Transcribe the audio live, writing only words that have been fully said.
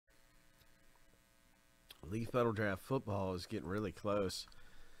Leaf Metal Draft football is getting really close.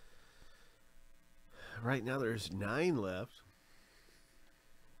 Right now there's 9 left.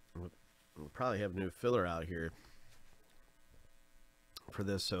 We'll probably have a new filler out here for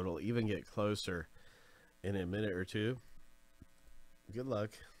this, so it'll even get closer in a minute or two. Good luck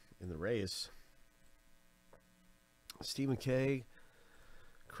in the race. Stephen K,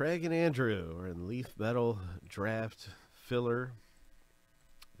 Craig, and Andrew are in Leaf Metal Draft filler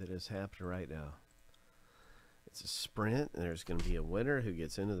that is happening right now. It's a sprint, and there's going to be a winner who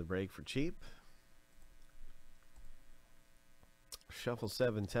gets into the break for cheap. Shuffle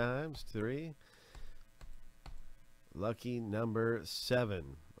 7 times. 3. Lucky number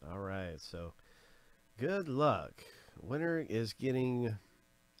 7. All right, so good luck. Winner is getting,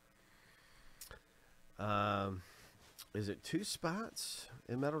 is it 2 spots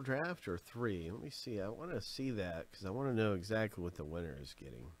in Metal Draft or 3? Let me see. I want to see that because I want to know exactly what the winner is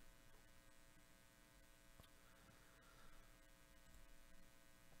getting.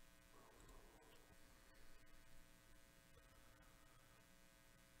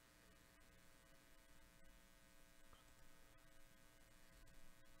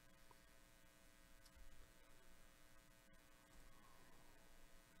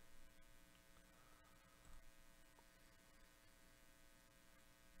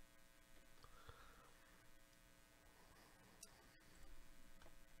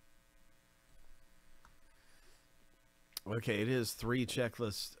 Okay, it is 3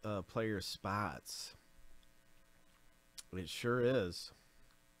 checklist player spots. It sure is.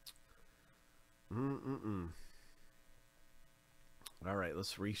 All right,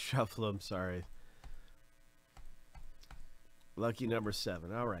 let's reshuffle them. Sorry. Lucky number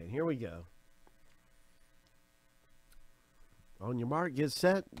 7. All right, here we go. On your mark, get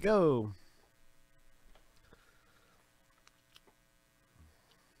set, go.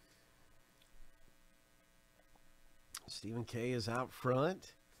 Stephen K is out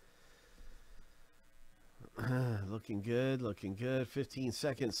front. Looking good, looking good. 15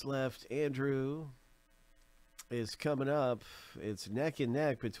 seconds left. Andrew is coming up. It's neck and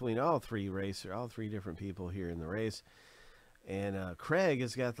neck between all 3 different people here in the race. And Craig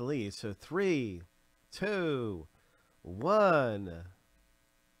has got the lead. So 3, 2, 1.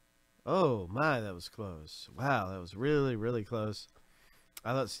 Oh, my, that was close. Wow, that was really, really close.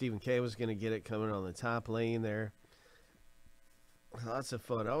 I thought Stephen K was going to get it coming on the top lane there. Lots of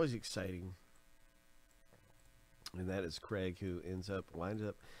fun, always exciting. And that is Craig, who winds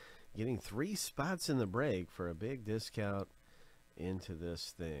up getting 3 spots in the break for a big discount into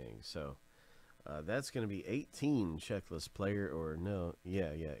this thing. So that's going to be 18 checklist player, or no,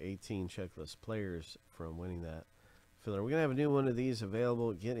 yeah, 18 checklist players from winning that filler. We're going to have a new one of these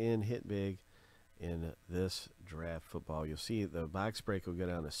available. Get in, hit big in this draft football. You'll see the box break will go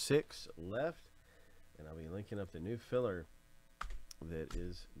down to 6 left, and I'll be linking up the new filler that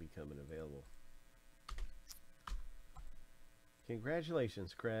is becoming available.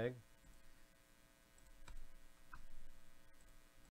 Congratulations, Craig.